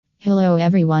Hello,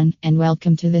 everyone, and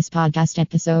welcome to this podcast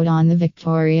episode on the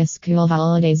victorious school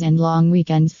holidays and long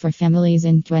weekends for families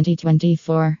in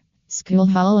 2024. School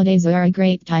holidays are a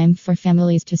great time for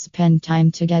families to spend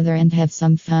time together and have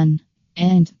some fun.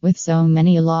 And with so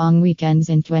many long weekends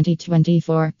in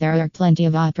 2024, there are plenty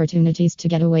of opportunities to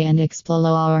get away and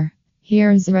explore.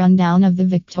 Here's a rundown of the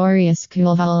victorious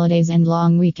school holidays and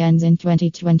long weekends in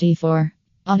 2024.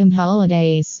 Autumn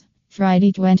holidays.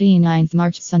 Friday 29th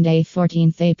March, Sunday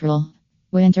 14th April.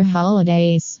 Winter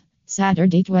holidays.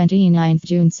 Saturday 29th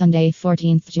June, Sunday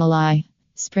 14th July.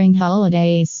 Spring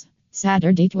holidays.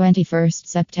 Saturday 21st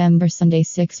September, Sunday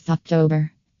 6th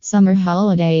October. Summer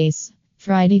holidays.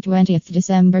 Friday 20th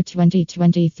December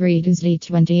 2023, Tuesday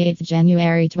 28th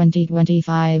January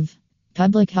 2025.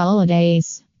 Public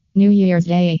holidays. New Year's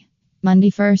Day.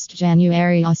 Monday 1st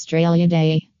January Australia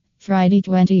Day. Friday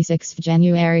 26th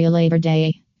January Labor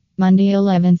Day. Monday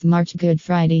 11th March Good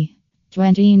Friday.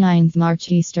 29th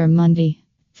March Easter Monday.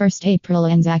 1st April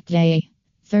Anzac Day.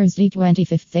 Thursday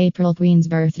 25th April Queen's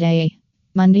Birthday.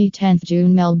 Monday 10th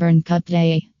June Melbourne Cup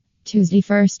Day. Tuesday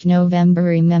 1st November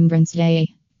Remembrance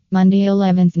Day. Monday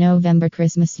 11th November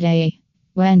Christmas Day.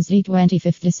 Wednesday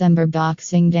 25th December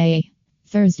Boxing Day.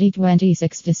 Thursday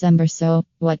 26th December. So,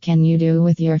 what can you do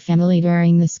with your family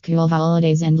during the school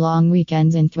holidays and long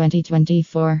weekends in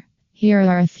 2024? Here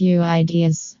are a few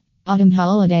ideas. Autumn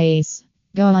holidays.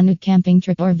 Go on a camping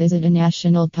trip or visit a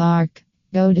national park.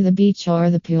 Go to the beach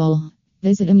or the pool.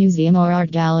 Visit a museum or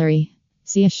art gallery.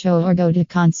 See a show or go to a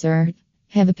concert.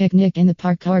 Have a picnic in the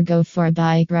park or go for a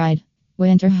bike ride.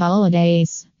 Winter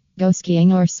holidays. Go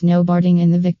skiing or snowboarding in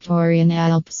the Victorian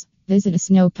Alps. Visit a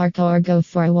snow park or go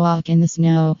for a walk in the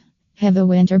snow. Have a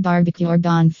winter barbecue or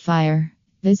bonfire.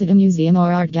 Visit a museum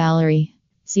or art gallery.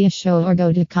 See a show or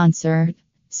go to a concert.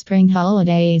 Spring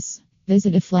holidays.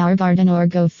 Visit a flower garden or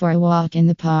go for a walk in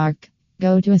the park.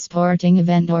 Go to a sporting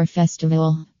event or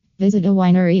festival. Visit a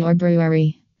winery or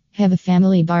brewery. Have a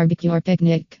family barbecue or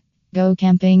picnic. Go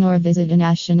camping or visit a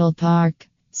national park.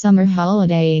 Summer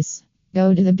holidays.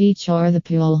 Go to the beach or the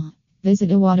pool.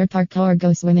 Visit a water park or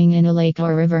go swimming in a lake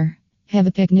or river. Have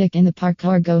a picnic in the park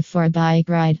or go for a bike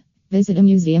ride. Visit a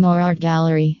museum or art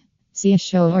gallery. See a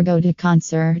show or go to a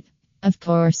concert. Of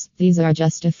course, these are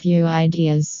just a few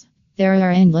ideas. There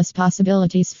are endless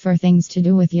possibilities for things to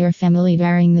do with your family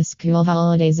during the school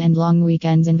holidays and long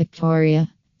weekends in Victoria.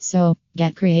 So,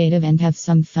 get creative and have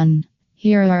some fun.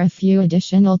 Here are a few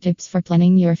additional tips for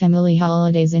planning your family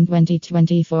holidays in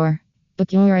 2024.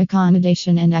 Book your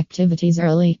accommodation and activities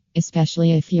early,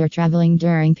 especially if you're traveling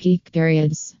during peak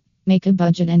periods. Make a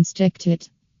budget and stick to it.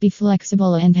 Be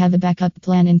flexible and have a backup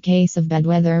plan in case of bad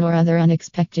weather or other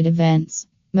unexpected events.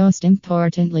 Most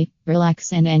importantly,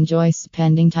 relax and enjoy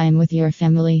spending time with your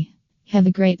family. Have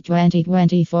a great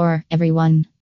 2024, everyone.